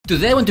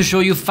Today I want to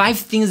show you 5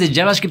 things the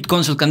JavaScript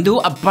console can do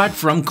apart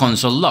from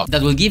console.log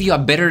that will give you a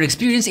better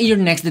experience in your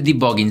next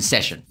debugging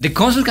session. The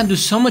console can do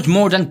so much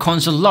more than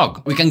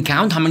console.log. We can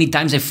count how many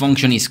times a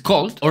function is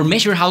called, or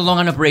measure how long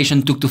an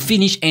operation took to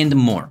finish, and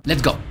more.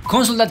 Let's go.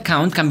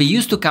 Console.count can be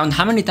used to count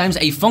how many times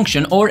a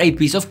function or a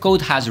piece of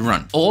code has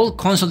run. All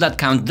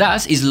console.count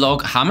does is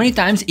log how many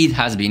times it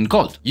has been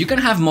called. You can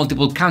have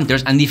multiple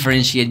counters and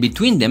differentiate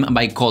between them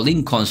by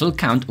calling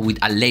consolecount with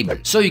a label.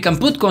 So you can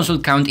put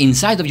consolecount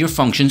inside of your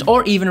functions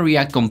or even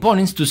React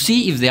components to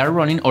see if they are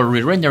running or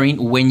re-rendering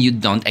when you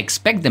don't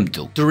expect them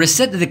to. To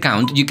reset the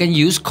count, you can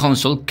use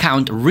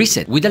consolecount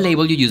reset with the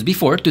label you used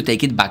before to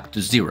take it back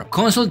to 0.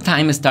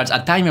 Consoletime starts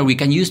a timer we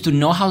can use to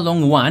know how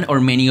long one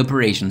or many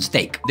operations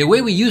take. The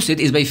way we use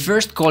it is by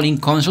first calling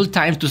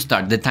consoletime to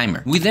start the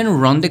timer. We then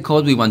run the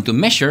code we want to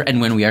measure,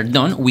 and when we are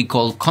done, we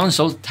call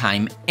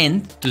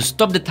consoletime_end to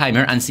stop the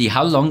timer and see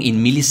how long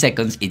in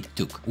milliseconds it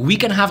took. We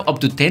can have up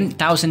to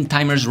 10,000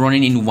 timers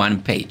running in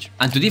one page.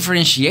 And to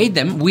differentiate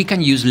them, we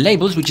can use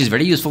labels, which is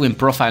very useful in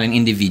profiling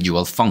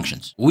individual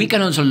functions. We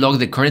can also log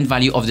the current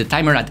value of the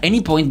timer at any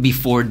point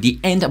before the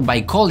end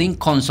by calling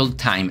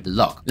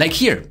console_timelock. Like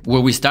here, where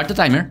we start the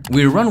timer,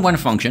 we run one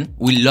function,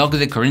 we log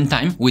the current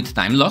time with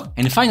timelock,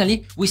 and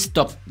finally, we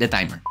stop the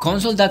timer.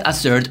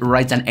 Console.assert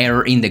writes an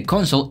error in the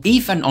console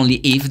if and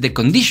only if the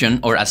condition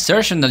or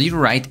assertion that you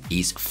write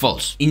is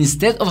false.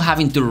 Instead of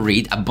having to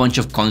read a bunch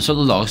of console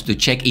logs to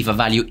check if a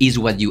value is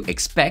what you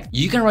expect,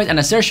 you can write an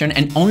assertion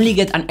and only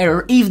get an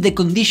error if the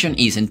condition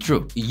isn't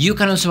true. You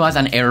can also add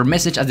an error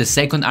message as the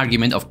second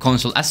argument of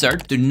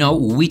console_assert to know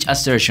which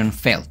assertion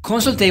failed.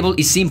 Consoletable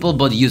is simple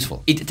but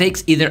useful. It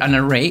takes either an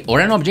array or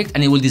an object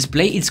and it will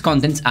display its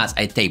contents as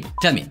a table.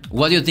 Tell me,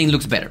 what do you think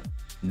looks better?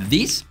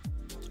 This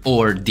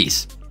or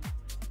this?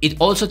 It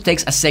also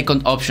takes a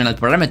second optional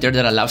parameter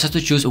that allows us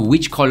to choose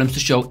which columns to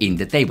show in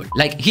the table.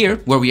 Like here,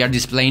 where we are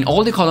displaying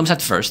all the columns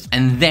at first,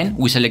 and then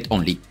we select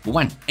only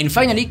one. And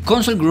finally,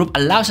 consolegroup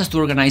allows us to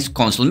organize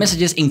console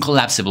messages in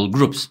collapsible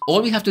groups.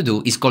 All we have to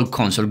do is call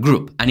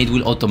consolegroup, and it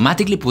will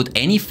automatically put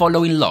any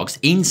following logs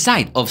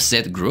inside of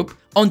set group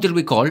until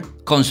we call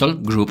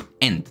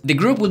consolegroup_end. The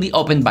group will be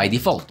opened by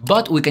default,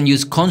 but we can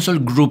use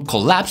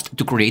consolegroup_collapsed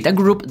to create a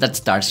group that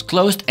starts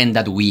closed and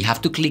that we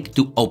have to click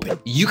to open.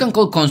 You can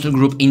call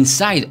consolegroup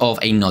inside of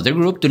another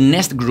group to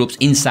nest groups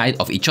inside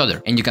of each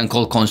other, and you can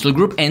call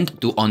consolegroup_end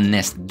to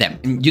unnest them.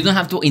 You don't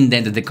have to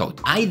indent the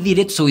code. I did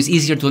it so it's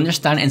easier to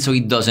understand and so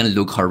it doesn't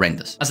look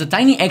horrendous. As a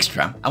tiny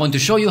extra, I want to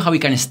show you how we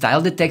can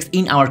style the text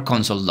in our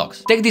console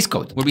logs. Take this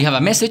code, where we have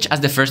a message as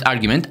the first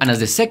argument, and as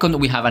the second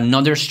we have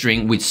another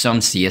string with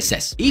some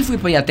CSS. If we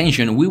pay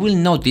attention, we will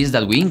notice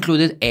that we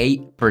included a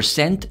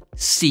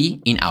 %C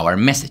in our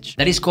message.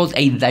 That is called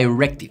a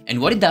directive. And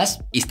what it does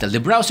is tell the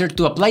browser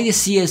to apply the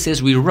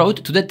CSS we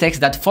wrote to the text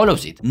that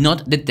follows it,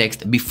 not the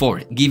text before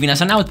it, giving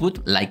us an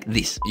output like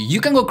this. You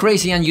can go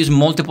crazy and use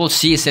multiple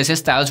CSS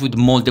styles with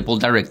multiple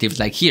directives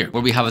like here,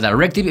 where we have a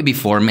directive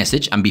before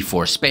message and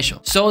before special.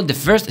 So the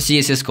first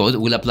CSS code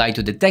will apply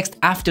to the text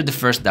after the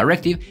first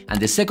directive and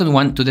the second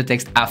one to the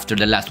text after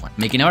the last one,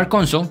 making our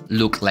console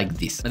look like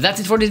this. That's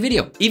it for this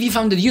video. If you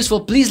found it useful,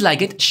 please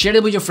like it, share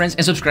it with your friends,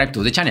 and subscribe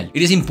to the channel.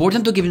 It is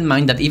important to keep in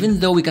mind that even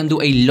though we can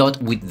do a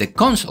lot with the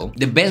console,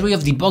 the best way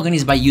of debugging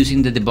is by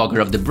using the debugger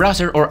of the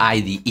browser or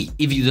IDE.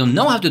 If you don't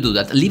know how to do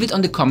that, leave it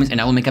on the comments and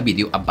I will make a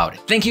video about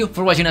it. Thank you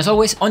for watching as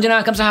always.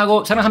 언제나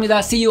감사하고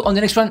사랑합니다. See you on the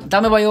next one.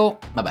 다음에 봐요.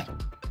 Bye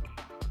bye.